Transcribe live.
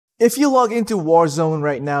If you log into Warzone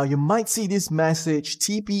right now, you might see this message,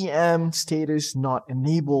 TPM status not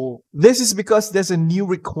enabled. This is because there's a new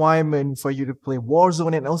requirement for you to play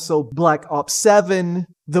Warzone and also Black Ops 7.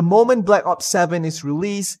 The moment Black Ops 7 is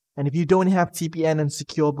released, and if you don't have TPM and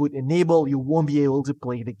Secure Boot enabled, you won't be able to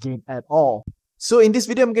play the game at all. So in this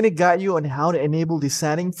video, I'm going to guide you on how to enable this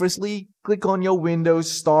setting. Firstly, click on your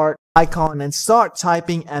Windows Start icon and start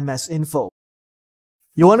typing MS Info.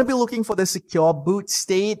 You want to be looking for the secure boot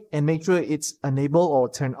state and make sure it's enabled or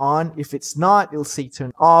turned on. If it's not, it'll say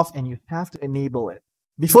turn off and you have to enable it.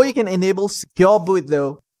 Before you can enable secure boot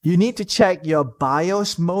though, you need to check your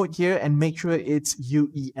BIOS mode here and make sure it's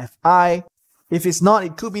UEFI. If it's not,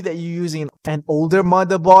 it could be that you're using an older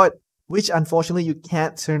motherboard, which unfortunately you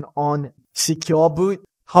can't turn on secure boot.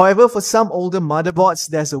 However, for some older motherboards,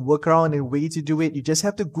 there's a workaround and a way to do it. You just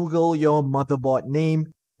have to Google your motherboard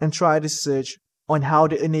name and try to search on how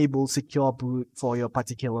to enable secure boot for your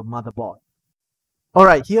particular motherboard.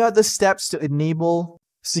 Alright, here are the steps to enable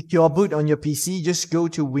secure boot on your PC. Just go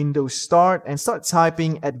to Windows Start and start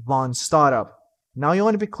typing Advanced Startup. Now you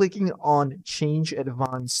want to be clicking on Change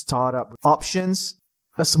Advanced Startup Options.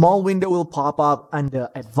 A small window will pop up under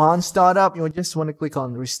Advanced Startup. You just want to click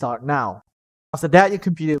on Restart Now. After that, your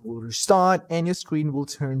computer will restart and your screen will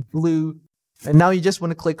turn blue. And now you just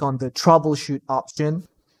want to click on the Troubleshoot option.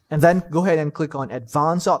 And then go ahead and click on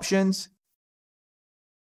Advanced Options.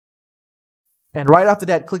 And right after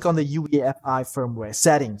that, click on the UEFI firmware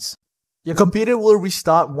settings. Your computer will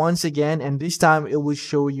restart once again, and this time it will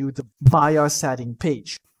show you the BIOS setting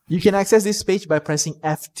page. You can access this page by pressing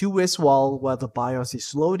F2 as well while the BIOS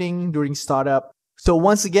is loading during startup. So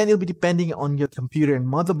once again, it'll be depending on your computer and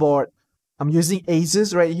motherboard. I'm using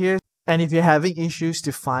Asus right here. And if you're having issues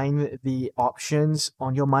to find the options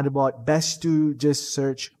on your motherboard, best to just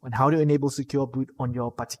search on how to enable secure boot on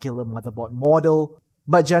your particular motherboard model.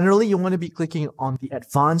 But generally, you want to be clicking on the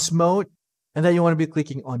advanced mode, and then you want to be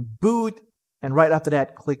clicking on boot, and right after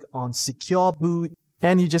that, click on secure boot,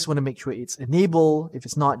 and you just want to make sure it's enabled. If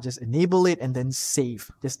it's not, just enable it and then save.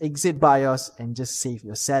 Just exit BIOS and just save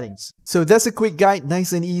your settings. So that's a quick guide,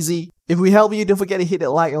 nice and easy. If we help you, don't forget to hit that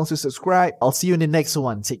like and also subscribe. I'll see you in the next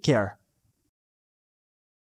one. Take care.